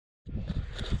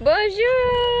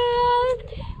Bonjour!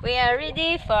 We are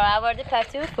ready for our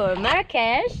departure for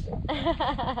Marrakesh.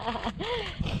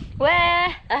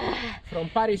 Where? From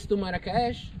Paris to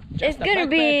Marrakesh. It's gonna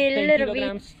be a little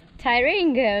bit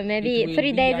tiring. Maybe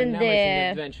 3 days in the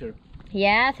adventure.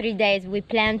 Yeah, 3 days. We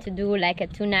plan to do like a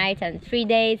 2 nights and 3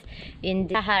 days in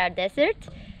the Sahara Desert.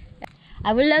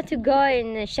 I would love to go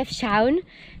in Chefchaouen,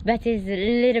 but it's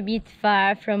a little bit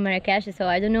far from Marrakesh, so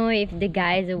I don't know if the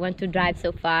guys want to drive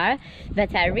so far.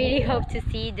 But I really hope to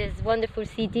see this wonderful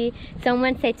city.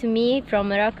 Someone said to me from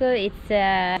Morocco, it's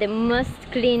the most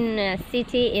clean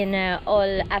city in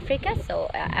all Africa,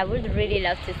 so I would really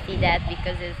love to see that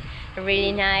because it's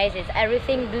really nice. It's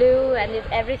everything blue and it's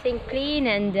everything clean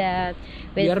and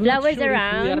with flowers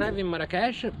around. We arrive in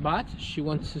Marrakesh, but she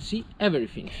wants to see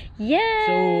everything.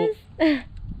 Yes.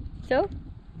 So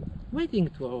waiting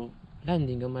to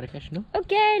landing on Marrakesh, no?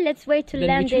 Okay, let's wait to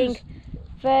landing.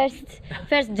 First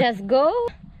just go.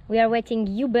 We are waiting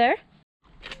Uber.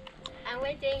 I'm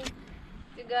waiting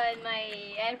to go in my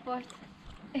airport.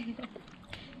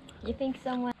 You think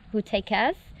someone who take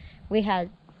us? We had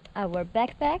our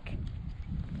backpack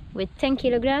with 10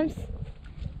 kilograms.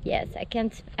 Yes, I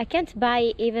can't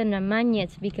buy even a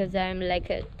magnet because I'm like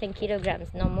 10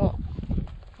 kilograms, no more.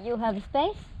 You have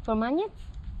space for magnets?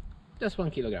 Just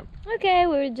 1 kilogram. Okay,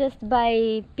 we'll just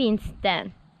buy pins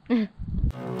then.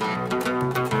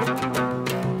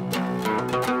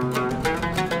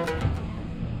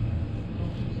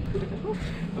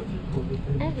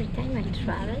 Every time I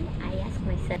travel, I ask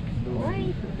myself,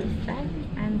 why this time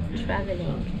I'm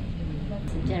traveling?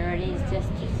 Generally, it's just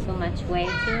so much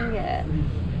waiting.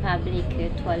 Public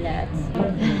toilets.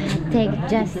 Take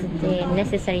just the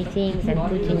necessary things and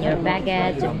put in your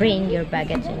baggage. Bring your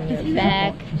baggage in your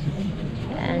bag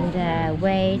and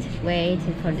wait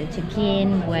for the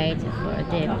check-in. Wait for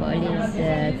the police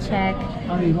check.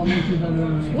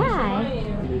 Why?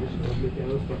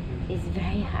 It's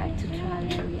very hard to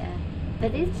travel, yeah.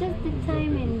 But it's just the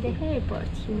time in the airport,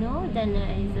 you know. Then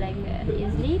it's like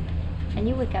you sleep and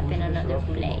you wake up in another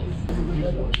place.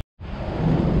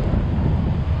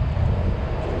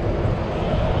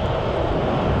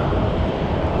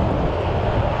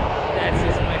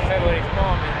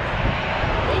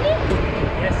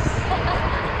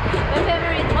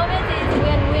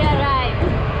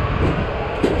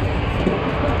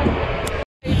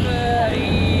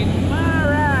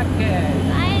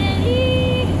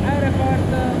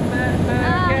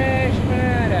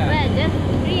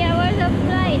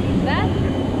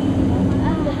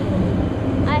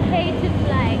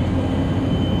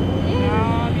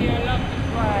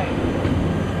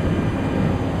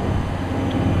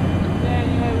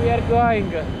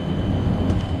 Going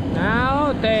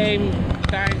now, time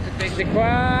to take the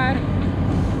car.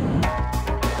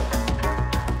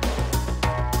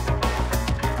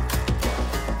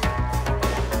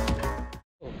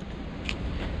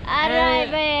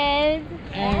 Arrived.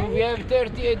 And we have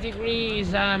 38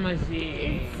 degrees, Amazon.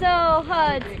 It's so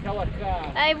hot.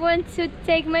 I want to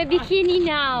take my bikini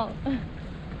now.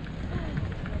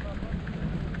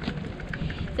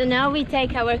 So now we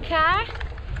take our car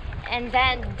and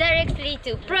then directly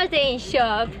to protein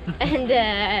shop and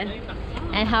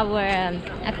our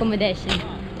accommodation.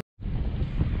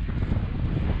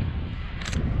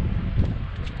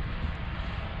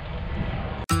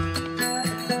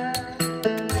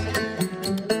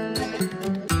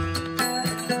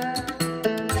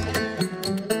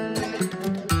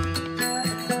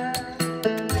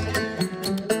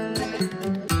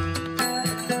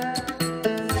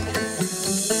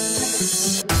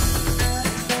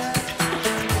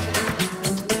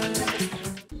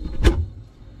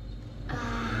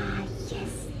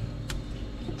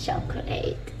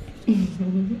 Chocolate.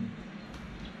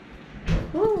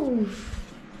 Ooh.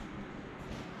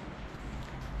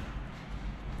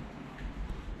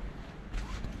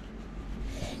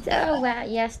 So well,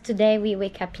 yes, today we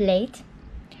wake up late.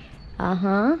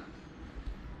 But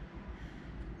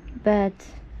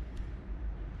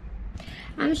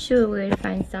I'm sure we'll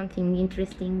find something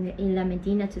interesting in La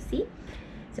Medina to see.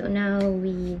 So now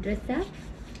we dress up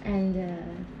and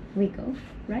we go,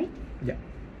 right? Yeah.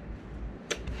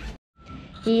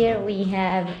 Here we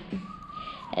have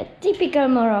a typical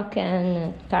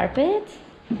Moroccan carpet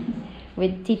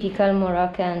with typical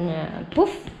Moroccan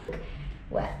poof.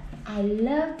 Well, I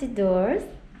love the doors.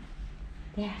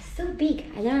 They are so big.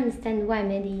 I don't understand why.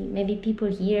 Maybe people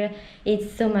here eat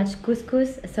so much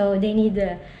couscous, so they need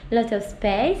a lot of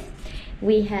space.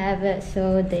 We have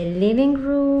so the living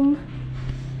room,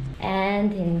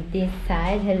 and in this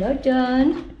side, hello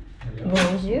John. Hello.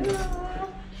 Bonjour.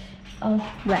 Oh,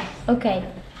 well, okay.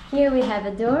 Here we have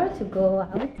a door to go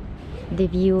out. The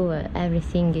view,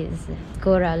 everything is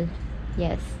coral.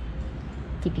 Yes,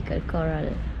 typical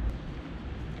coral.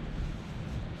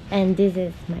 And this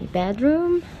is my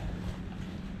bedroom.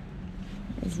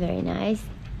 It's very nice.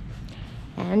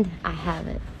 And I have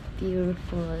a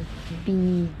beautiful,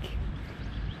 big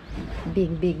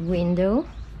window.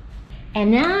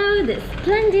 And now the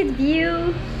splendid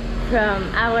view from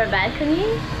our balcony.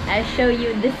 I'll show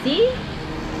you the sea.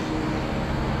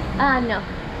 Ah, no.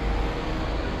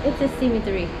 It's a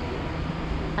cemetery.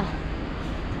 Ah,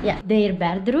 yeah, their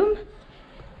bedroom.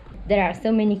 There are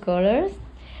so many colors.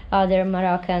 Other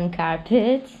Moroccan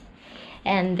carpets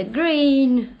and the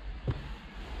green.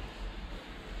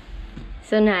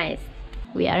 So nice.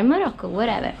 We are in Morocco,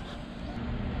 whatever.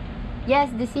 Yes,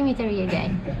 the cemetery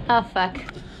again. Oh fuck.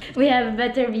 We have a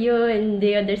better view in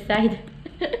the other side.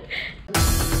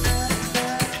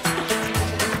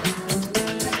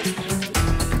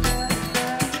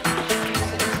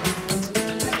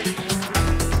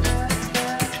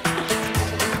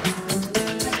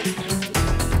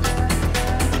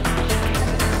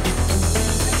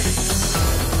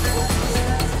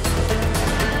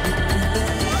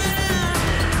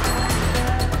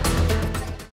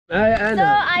 So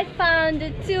I found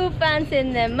 2 fans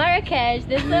in Marrakech.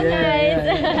 They're so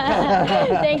nice.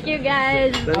 Thank you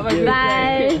guys.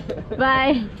 Bye.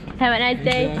 Bye. Have a nice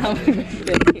day.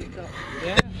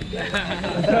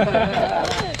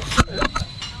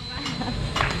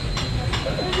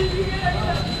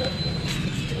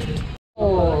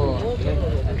 Oh.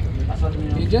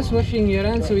 You're just washing your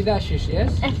hands with hashish,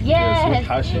 yes? Yes. With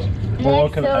hashish.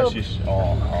 Moroccan hashish.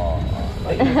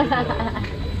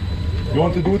 You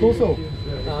want to do it also?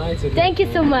 No, it's okay. Thank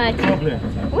you so much. Lovely.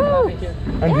 Woo.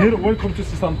 And here, welcome to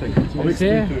see something. I'll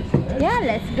explain to you. Yeah,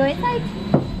 let's go inside.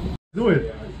 Do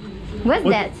it. What's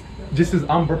What? that? This is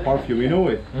amber perfume, you know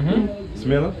it?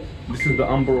 Smell it? This is the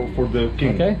amber for the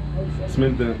king. Okay.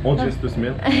 Smell the oranges to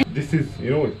smell. This is, you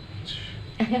know it?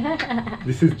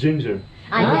 This is ginger.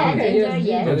 Yeah, okay, ginger, yes,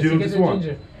 yes. And you know Get this the one?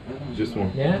 ginger. Just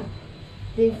one. Yeah?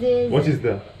 This is... What is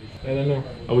that? I don't know.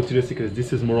 I will tell you a secret.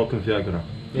 This is Moroccan Viagra.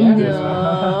 Yeah?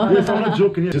 No. Yes, I'm not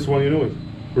joking. This one, you know it?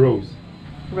 Rose.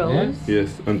 Rose?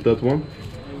 Yes, and that one?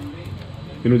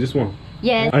 You know this one?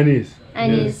 Yes. Anise.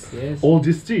 Anise. Yes. All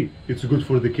this tea, it's good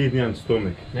for the kidney and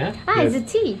stomach. Yeah? Ah, Yes.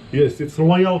 it's a tea. Yes, it's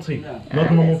royal tea,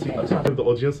 not normal tea. The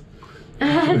audience.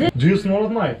 Do you smell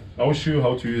at night? I will show you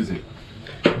how to use it.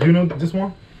 Do you know this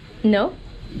one? No.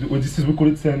 This is, we call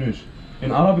it sanuj.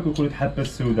 In Arabic we call it habba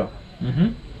souda.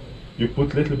 You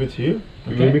put a little bit here,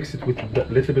 you will mix it with a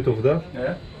little bit of that.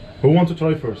 Yeah. Who want to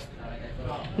try first?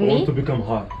 Who Me? want to become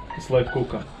high? It's like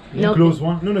coca. No. Close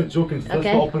one. No, no, joking. Just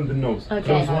Okay. open the nose. Okay.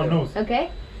 Close one nose. Okay.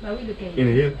 In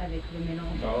here.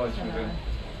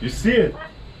 You see it?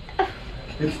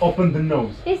 It's open the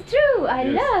nose. It's true. I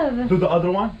Yes. love. Do the other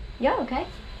one. Yeah, okay.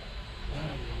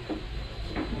 See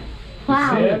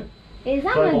Wow. it? It's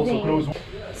Try also amazing. close one.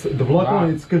 So the black one,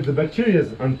 it's kills the bacteria,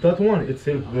 and that one, it's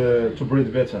help to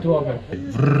breathe better. To open.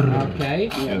 Okay.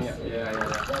 Yes.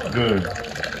 Good.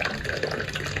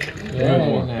 Very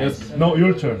Good one. nice. Yes. Now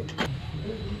your turn.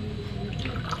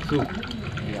 Oh,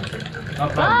 come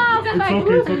It's back.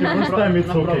 okay. It's okay. First time it's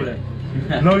okay.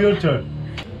 Now your turn.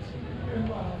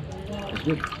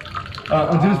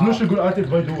 And there is no sugar added,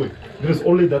 by the way. There is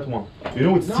only that one. You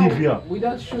know, it's stevia.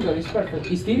 Without sugar, it's perfect.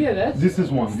 Is stevia that? This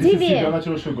is one. This is Stevia. stevia,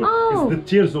 natural sugar. Oh. It's the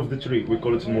tears of the tree. We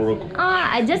call it in Morocco.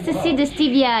 Ah, I just see the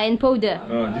stevia in powder.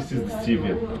 This is the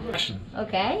stevia. Action.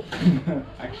 Okay.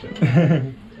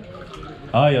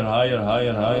 Higher, higher,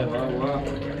 higher, higher.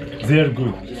 They're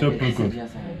good. Super good.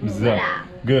 Bzaf.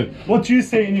 Good. What do you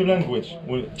say in your language?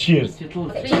 Well, cheers.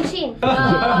 Chin.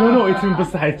 No, no, it's in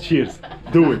Basahai. Cheers.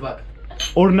 Do it.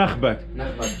 Or nakhbak.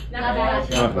 Not bad.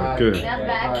 Nakhbak. Good. Not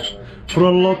bad. For a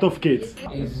lot of kids.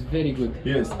 It's very good.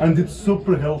 Yes, and it's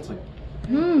super healthy.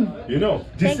 You know,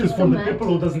 this Thank is you for so the much. people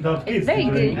who doesn't have kids. very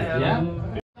to drink good. it. Yeah?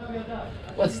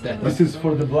 What's that? This is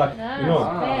for the black, you know.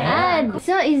 Ah,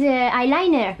 so is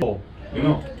eyeliner. You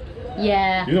know.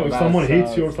 Yeah. You know, if someone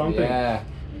hates you or something, Yeah.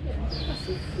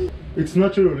 it's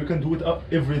natural. You can do it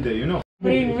every day. You know.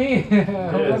 Bring me.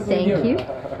 Yes. Thank you.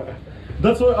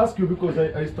 That's why I ask you because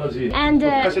I study. And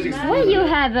why you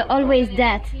have always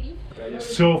that?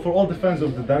 So for all the fans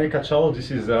of the Danika challenge,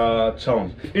 this is a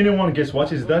challenge. Anyone guess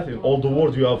what is that? In all the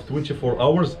world you have 24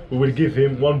 hours, we will give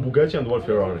him one Bugatti and one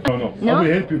Ferrari. No, no, No? I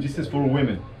will help you. This is for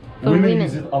women. For women women.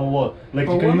 use it a lot. Like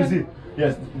For you can women? use it.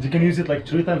 Yes, you can use it like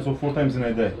 3 times or 4 times in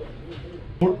a day.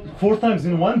 Four times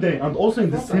in one day, and also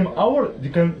in the same hour you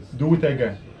can do it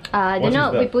again. I don't What is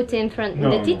know. We that? put in front No,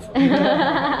 the no. teeth.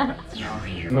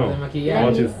 No. maquillage.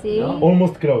 What me is see.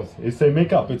 almost close? It's a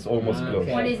makeup. It's almost close.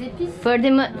 Okay. Is it this? For the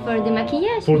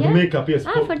maquillage. For the yeah? makeup, yes.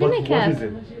 Ah, for the but makeup. What is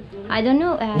it? I don't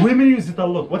know. Women use it a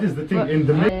lot. What is the thing in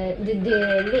the makeup?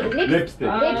 Lipstick. Lipstick.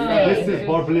 This is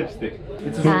barb lipstick.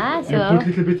 It's Ah, you so- put a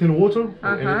little bit in water or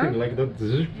Uh-huh. anything like that.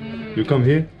 You come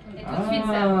here.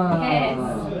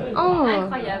 Oh.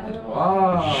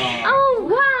 Wow. Oh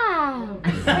wow!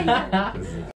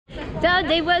 So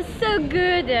they were so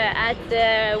good at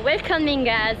welcoming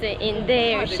us in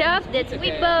their shop that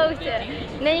we bought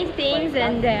many things,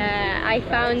 and I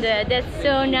found that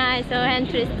so nice, so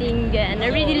interesting, and I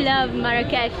really love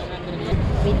Marrakesh.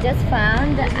 We just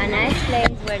found a nice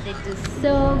place where they do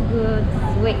so good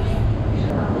sweets.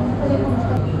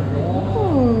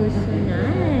 Oh, so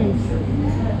nice.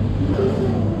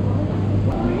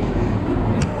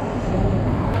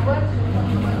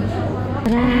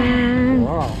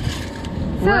 Wow.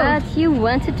 So, what you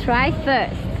want to try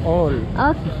first? All.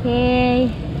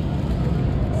 Okay.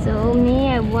 So me,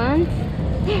 I want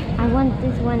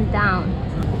this one down.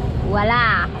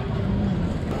 Voila.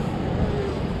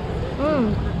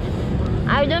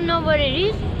 I don't know what it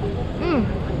is.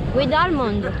 With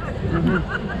almond.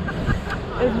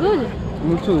 It's good.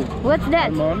 Me too. What's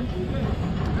that? Almond.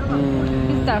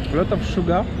 A lot of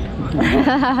sugar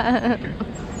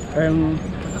and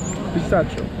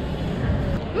pistachio.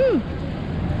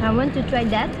 I want to try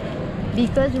that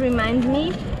because it reminds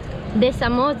me the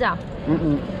samosa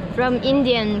from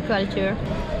Indian culture,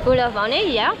 full of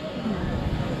honey, yeah.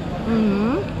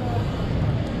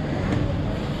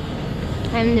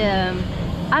 And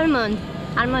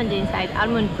almond inside,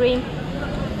 almond cream.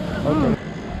 Okay.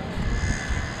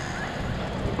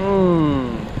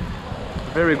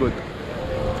 Very good.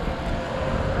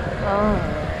 Oh,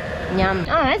 yum.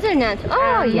 Oh, hazelnut.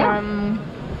 Oh, yeah.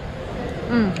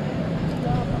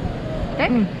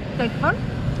 Take one.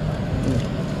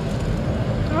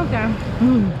 Okay.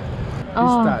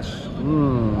 Oh. Pistache.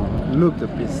 Look the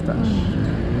pistache.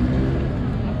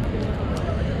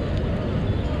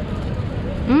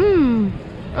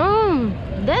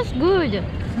 That's good.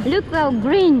 Look how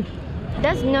green.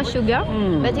 That's no sugar,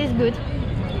 but it's good.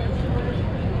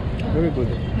 Very good.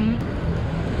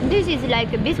 This is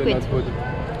like a biscuit, Not good.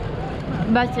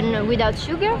 but without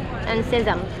sugar and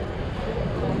sesame.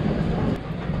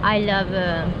 I love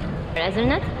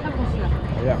hazelnut.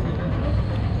 Yeah.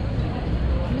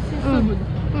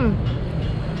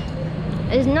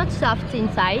 It's not soft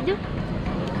inside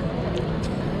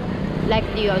like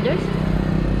the others.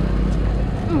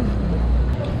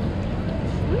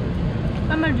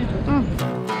 Pas mal du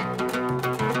tout.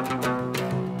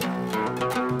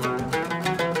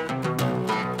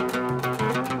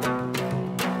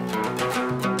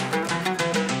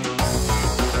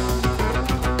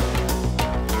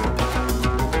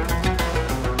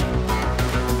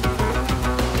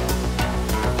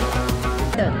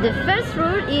 So the first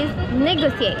rule is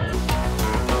negotiate.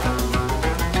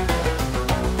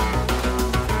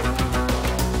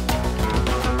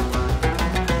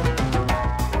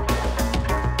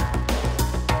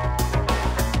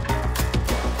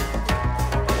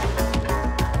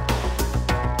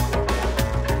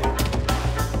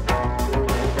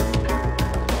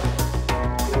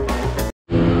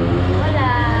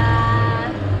 Hola!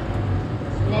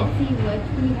 Let's see what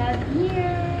we have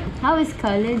here. How is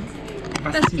colored?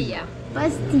 Pastilla.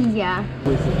 Pastilla.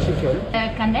 With the chicken.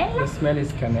 Cannelle? The smell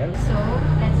is cannelle. So,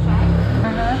 let's try.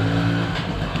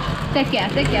 Take care,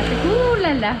 take care. Ouh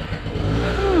là là.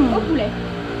 Au poulet.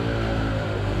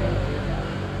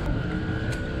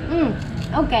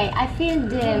 Okay, I feel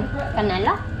the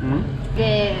cannella,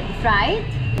 the fried.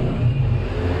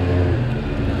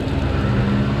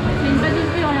 C'est une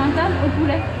pâtisserie orientale au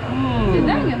poulet. C'est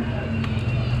dingue.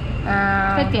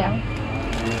 Take care.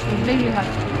 It's very hot.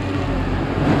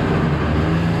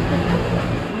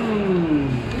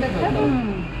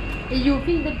 You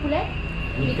feel the poulet?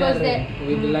 Because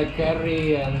with like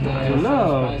curry and No.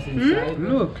 some spice inside.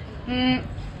 Look.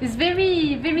 It's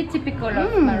very, very typical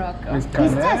of Morocco. It's it's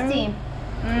cannelle. tasty.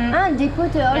 And they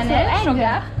put also Cannelle, egg.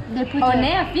 sugar, They put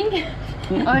honey, I think,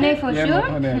 honey for Yeah, sure.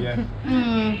 honey, yeah.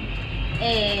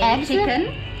 Eggs. chicken,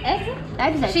 eggs,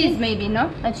 Eggs, I cheese think. maybe,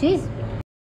 no? A cheese.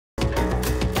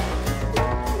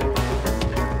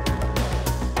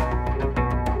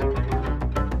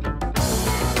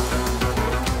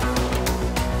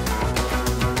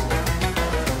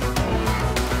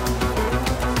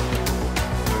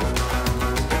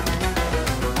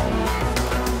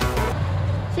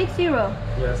 €6.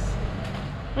 Yes.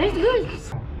 It's good.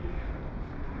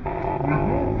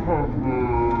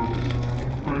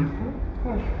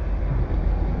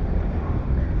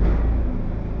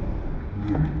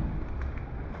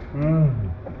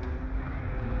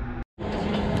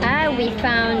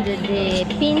 the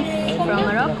pins from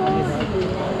Morocco.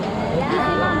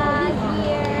 Yeah,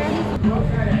 here.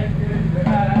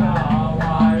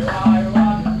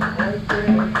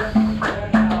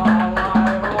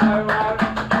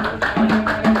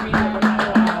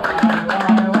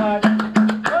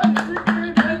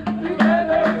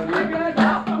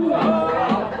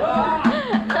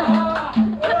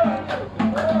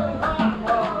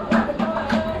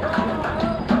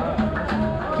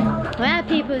 Well,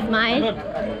 people smile.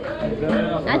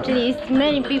 At least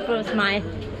many people smile.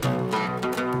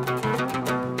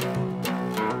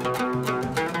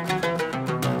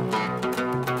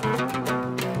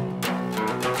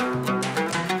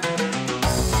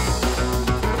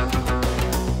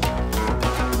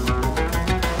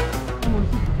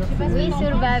 We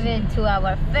survived to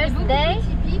our first day,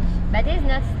 but it's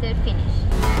not still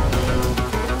finished.